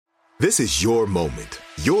This is your moment,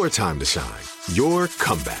 your time to shine, your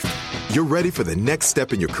comeback. You're ready for the next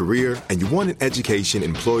step in your career, and you want an education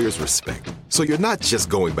employers respect. So you're not just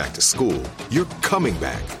going back to school, you're coming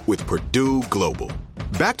back with Purdue Global.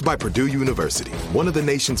 Backed by Purdue University, one of the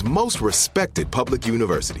nation's most respected public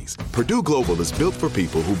universities, Purdue Global is built for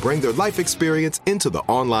people who bring their life experience into the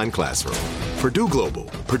online classroom. Purdue Global,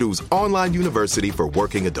 Purdue's online university for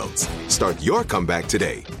working adults. Start your comeback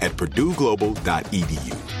today at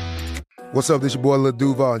purdueglobal.edu. What's up, this your boy Lil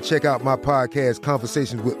Duval, and check out my podcast,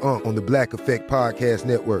 Conversations with Unc, on the Black Effect Podcast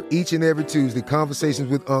Network. Each and every Tuesday, Conversations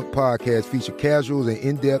with Unc podcast feature casual and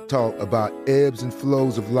in-depth talk about ebbs and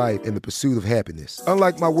flows of life and the pursuit of happiness.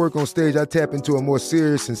 Unlike my work on stage, I tap into a more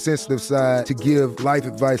serious and sensitive side to give life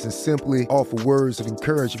advice and simply offer words of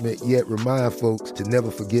encouragement, yet remind folks to never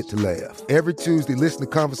forget to laugh. Every Tuesday, listen to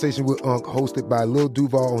Conversation with Unc, hosted by Lil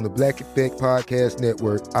Duval on the Black Effect Podcast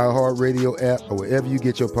Network, iHeartRadio app, or wherever you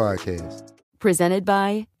get your podcasts. Presented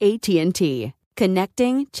by AT&T.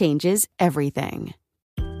 Connecting changes everything.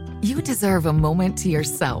 You deserve a moment to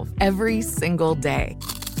yourself every single day.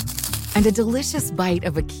 And a delicious bite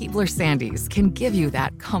of a Keebler Sandies can give you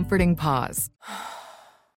that comforting pause.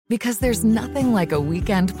 Because there's nothing like a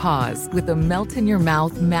weekend pause with the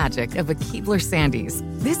melt-in-your-mouth magic of a Keebler Sandies.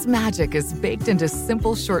 This magic is baked into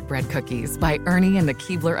simple shortbread cookies by Ernie and the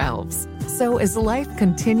Keebler Elves. So as life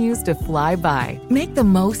continues to fly by, make the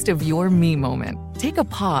most of your me moment. Take a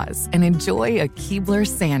pause and enjoy a Keebler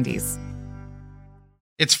Sandies.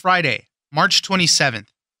 It's Friday, March 27th.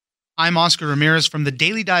 I'm Oscar Ramirez from the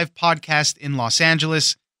Daily Dive podcast in Los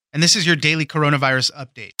Angeles, and this is your daily coronavirus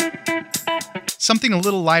update. Something a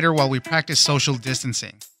little lighter while we practice social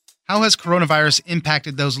distancing. How has coronavirus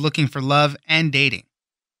impacted those looking for love and dating?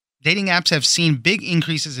 Dating apps have seen big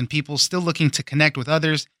increases in people still looking to connect with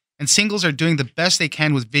others, and singles are doing the best they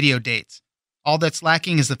can with video dates. All that's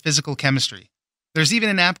lacking is the physical chemistry. There's even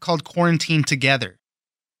an app called Quarantine Together.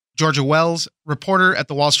 Georgia Wells, reporter at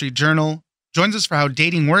the Wall Street Journal, joins us for how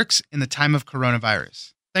dating works in the time of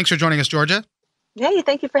coronavirus. Thanks for joining us, Georgia. Hey,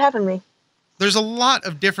 thank you for having me. There's a lot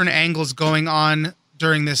of different angles going on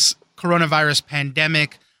during this coronavirus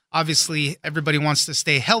pandemic. Obviously, everybody wants to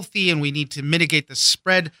stay healthy and we need to mitigate the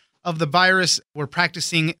spread of the virus. We're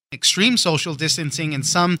practicing extreme social distancing in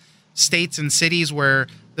some states and cities where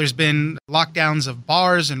there's been lockdowns of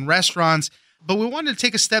bars and restaurants. But we wanted to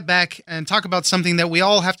take a step back and talk about something that we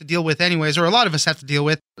all have to deal with anyways, or a lot of us have to deal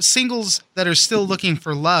with. Singles that are still looking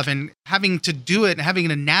for love and having to do it and having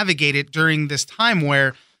to navigate it during this time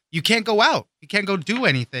where you can't go out. You can't go do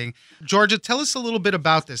anything. Georgia, tell us a little bit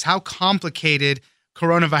about this. How complicated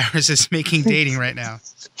coronavirus is making dating right now.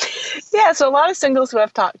 Yeah, so a lot of singles who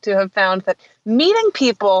I've talked to have found that meeting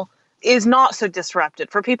people is not so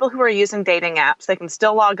disrupted. For people who are using dating apps, they can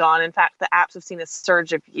still log on. In fact, the apps have seen a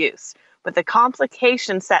surge of use. But the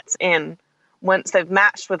complication sets in once they've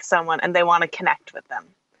matched with someone and they want to connect with them.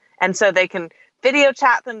 And so they can video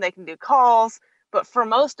chat them, they can do calls. But for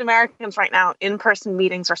most Americans right now, in-person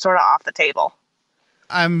meetings are sort of off the table.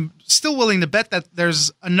 I'm still willing to bet that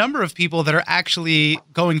there's a number of people that are actually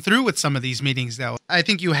going through with some of these meetings, though. I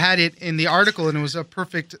think you had it in the article, and it was a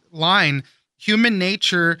perfect line. Human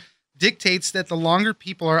nature dictates that the longer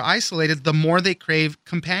people are isolated, the more they crave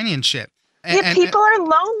companionship. People are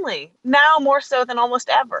lonely now more so than almost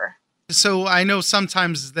ever. So I know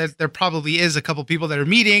sometimes that there probably is a couple people that are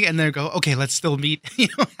meeting and they go, okay, let's still meet,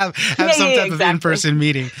 have some type of in-person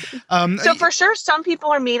meeting. So for sure, some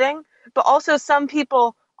people are meeting, but also some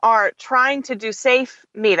people are trying to do safe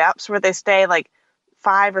meetups where they stay like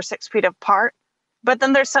 5 or 6 feet apart. But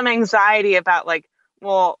then there's some anxiety about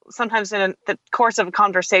sometimes in the course of a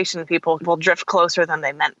conversation, people will drift closer than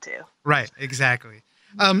they meant to. Right, exactly.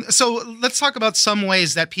 So let's talk about some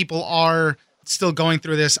ways that people are still going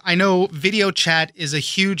through this. I know video chat is a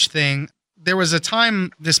huge thing. There was a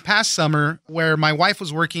time this past summer where my wife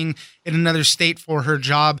was working in another state for her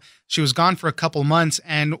job. She was gone for a couple months.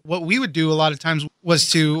 And what we would do a lot of times was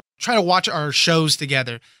to try to watch our shows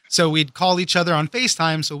together. So we'd call each other on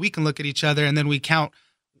FaceTime so we can look at each other. And then we count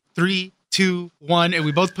 3, 2, 1, and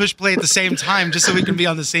we both push play at the same time just so we can be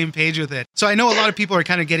on the same page with it. So I know a lot of people are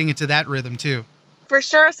kind of getting into that rhythm too. For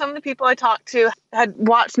sure, some of the people I talked to had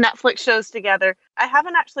watched Netflix shows together. I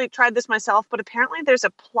haven't actually tried this myself, but apparently there's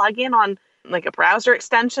a plugin on like a browser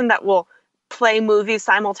extension that will play movies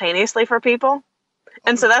simultaneously for people.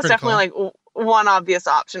 And so that's definitely cool. Like one obvious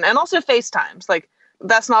option. And also FaceTimes, like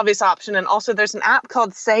that's an obvious option. And also there's an app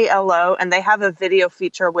called Say Hello, and they have a video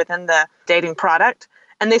feature within the dating product.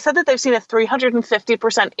 And they said that they've seen a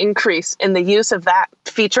 350% increase in the use of that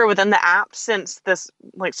feature within the app since this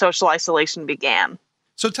like social isolation began.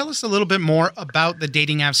 So tell us a little bit more about the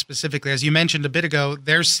dating apps specifically. As you mentioned a bit ago,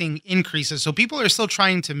 they're seeing increases. So people are still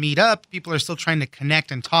trying to meet up. People are still trying to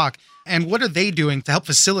connect and talk. And what are they doing to help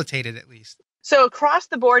facilitate it, at least? So across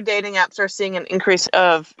the board, dating apps are seeing an increase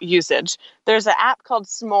of usage. There's an app called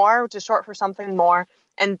S'more, which is short for something more.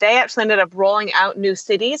 And they actually ended up rolling out new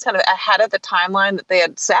cities kind of ahead of the timeline that they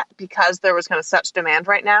had set because there was kind of such demand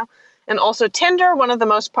right now. And also Tinder, one of the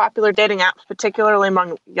most popular dating apps, particularly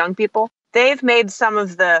among young people. They've made some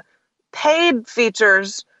of the paid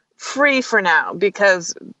features free for now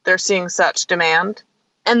because they're seeing such demand.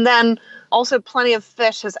 And then also Plenty of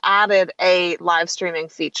Fish has added a live streaming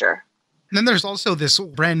feature. And then there's also this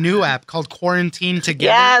brand new app called Quarantine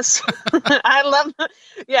Together. Yes, I love it.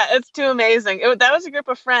 Yeah, it's too amazing. That was a group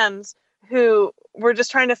of friends who were just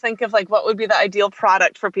trying to think of like what would be the ideal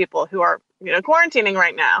product for people who are, quarantining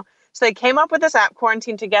right now. So they came up with this app,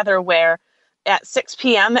 Quarantine Together, where at 6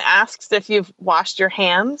 p.m. it asks if you've washed your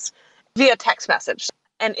hands via text message.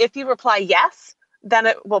 And if you reply yes, then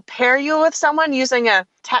it will pair you with someone using a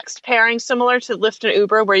text pairing similar to Lyft and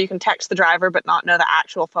Uber, where you can text the driver but not know the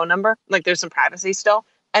actual phone number. Like there's some privacy still.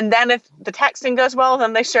 And then if the texting goes well,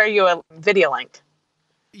 then they share you a video link.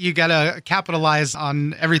 You got to capitalize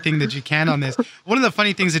on everything that you can on this. One of the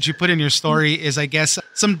funny things that you put in your story is, I guess,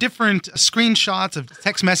 some different screenshots of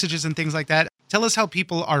text messages and things like that. Tell us how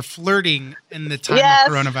people are flirting in the time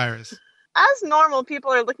of coronavirus. As normal, people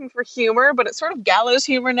are looking for humor, but it's sort of gallows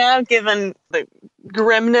humor now, given the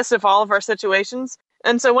grimness of all of our situations.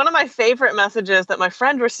 And so one of my favorite messages that my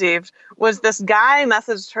friend received was this guy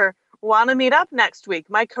messaged her, "Want to meet up next week?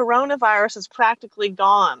 My coronavirus is practically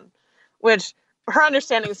gone," which her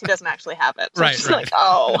understanding is he doesn't actually have it. So she's like,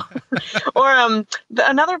 oh. Or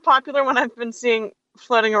another popular one I've been seeing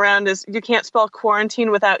floating around is you can't spell quarantine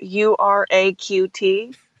without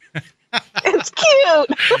URAQT. It's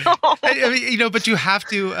cute. I mean, but you have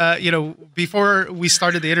to, before we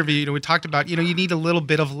started the interview, we talked about, you need a little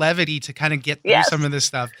bit of levity to kind of get through some of this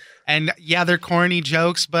stuff. And yeah, they're corny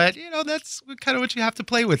jokes, but that's kind of what you have to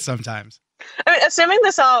play with sometimes. I mean, assuming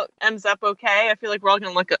this all ends up okay, I feel like we're all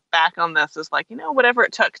going to look back on this as like, whatever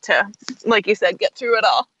it took to, like you said, get through it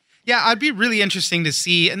all. Yeah, I'd be really interesting to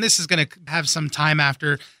see, and this is going to have some time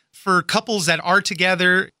after, for couples that are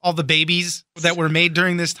together, all the babies that were made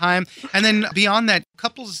during this time. And then beyond that,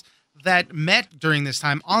 couples that met during this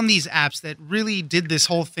time on these apps that really did this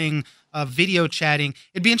whole thing of video chatting.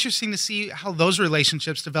 It'd be interesting to see how those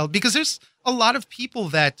relationships develop, because there's a lot of people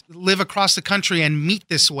that live across the country and meet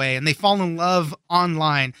this way and they fall in love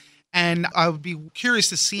online. And I would be curious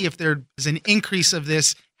to see if there is an increase of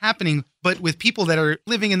this happening, but with people that are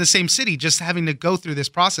living in the same city, just having to go through this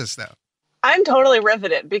process though. I'm totally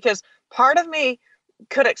riveted because part of me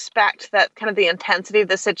could expect that kind of the intensity of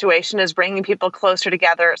the situation is bringing people closer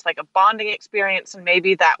together. It's like a bonding experience, and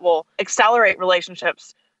maybe that will accelerate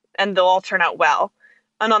relationships and they'll all turn out well.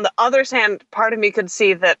 And on the other hand, part of me could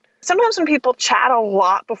see that sometimes when people chat a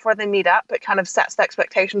lot before they meet up, it kind of sets the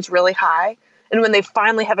expectations really high. And when they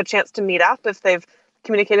finally have a chance to meet up, if they've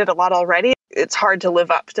communicated a lot already, it's hard to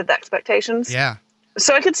live up to the expectations. Yeah.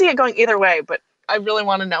 So I could see it going either way, but I really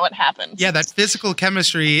want to know what happens. Yeah, that physical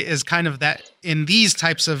chemistry is kind of that in these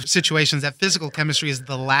types of situations, that physical chemistry is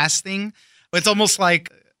the last thing. It's almost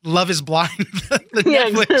like Love is Blind, the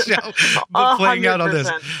Netflix show, but playing out on this.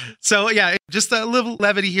 So yeah, just a little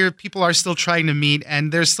levity here. People are still trying to meet,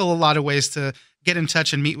 and there's still a lot of ways to get in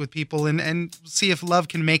touch and meet with people and see if love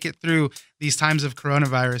can make it through these times of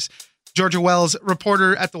coronavirus. Georgia Wells,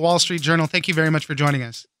 reporter at the Wall Street Journal, thank you very much for joining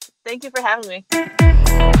us. Thank you for having me.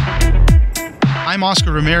 I'm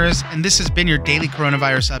Oscar Ramirez, and this has been your daily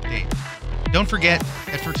coronavirus update. Don't forget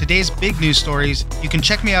that for today's big news stories, you can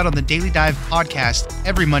check me out on the Daily Dive podcast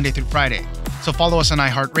every Monday through Friday. So follow us on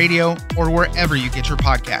iHeartRadio or wherever you get your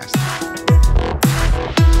podcasts.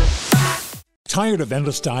 Tired of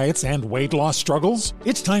endless diets and weight loss struggles?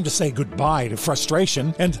 It's time to say goodbye to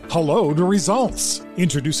frustration and hello to results.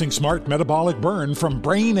 Introducing Smart Metabolic Burn from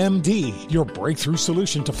Brain MD, your breakthrough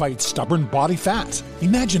solution to fight stubborn body fat.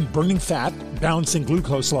 Imagine burning fat, balancing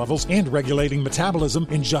glucose levels, and regulating metabolism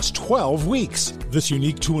in just 12 weeks. This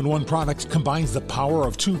unique 2-in-1 product combines the power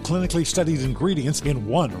of 2 clinically studied ingredients in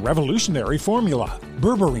one revolutionary formula.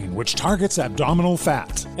 Berberine, which targets abdominal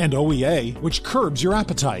fat, and OEA, which curbs your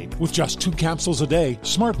appetite. With just 2 capsules a day,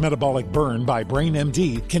 Smart Metabolic Burn by Brain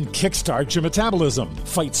MD can kickstart your metabolism,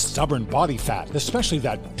 fight stubborn body fat, especially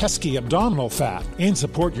that pesky abdominal fat, and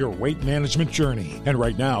support your weight management journey. And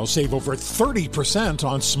right now, save over 30%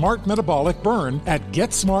 on Smart Metabolic Burn. Burn at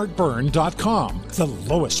GetSmartBurn.com. The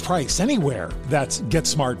lowest price anywhere. That's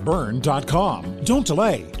GetSmartBurn.com. Don't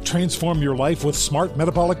delay. Transform your life with Smart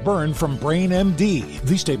Metabolic Burn from Brain MD.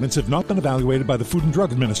 These statements have not been evaluated by the Food and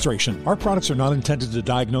Drug Administration. Our products are not intended to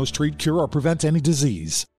diagnose, treat, cure, or prevent any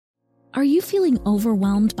disease. Are you feeling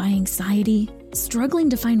overwhelmed by anxiety, struggling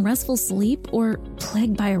to find restful sleep, or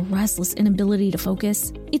plagued by a restless inability to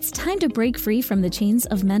focus? It's time to break free from the chains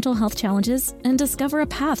of mental health challenges and discover a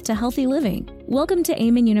path to healthy living. Welcome to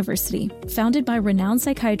Amen University, founded by renowned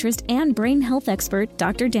psychiatrist and brain health expert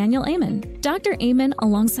Dr. Daniel Amen. Dr. Amen,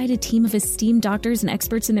 alongside a team of esteemed doctors and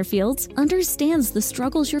experts in their fields, understands the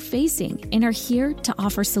struggles you're facing and are here to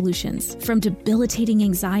offer solutions. From debilitating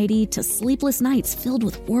anxiety to sleepless nights filled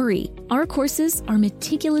with worry, our courses are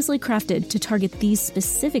meticulously crafted to target these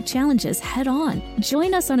specific challenges head on.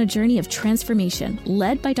 Join us on a journey of transformation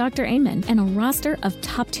led by Dr. Amen and a roster of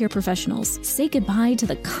top-tier professionals. Say goodbye to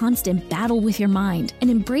the constant battle with your mind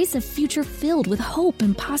and embrace a future filled with hope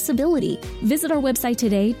and possibility. Visit our website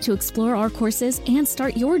today to explore our courses and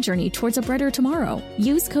start your journey towards a brighter tomorrow.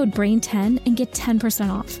 Use code BRAIN10 and get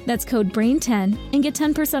 10% off. That's code BRAIN10 and get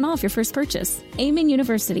 10% off your first purchase. Amen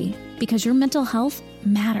University, because your mental health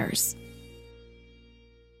matters.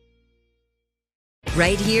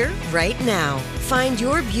 Right here, right now. Find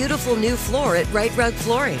your beautiful new floor at Right Rug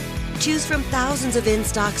Flooring. Choose from thousands of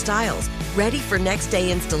in-stock styles, ready for next day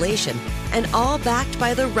installation, and all backed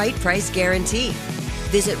by the right price guarantee.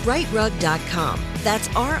 Visit rightrug.com. That's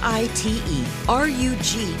RITERUG.com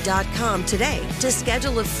today to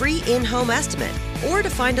schedule a free in-home estimate or to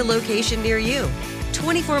find a location near you.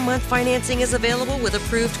 24-month financing is available with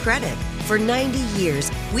approved credit. For 90 years,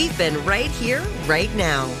 we've been right here, right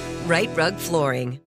now. Right Rug Flooring.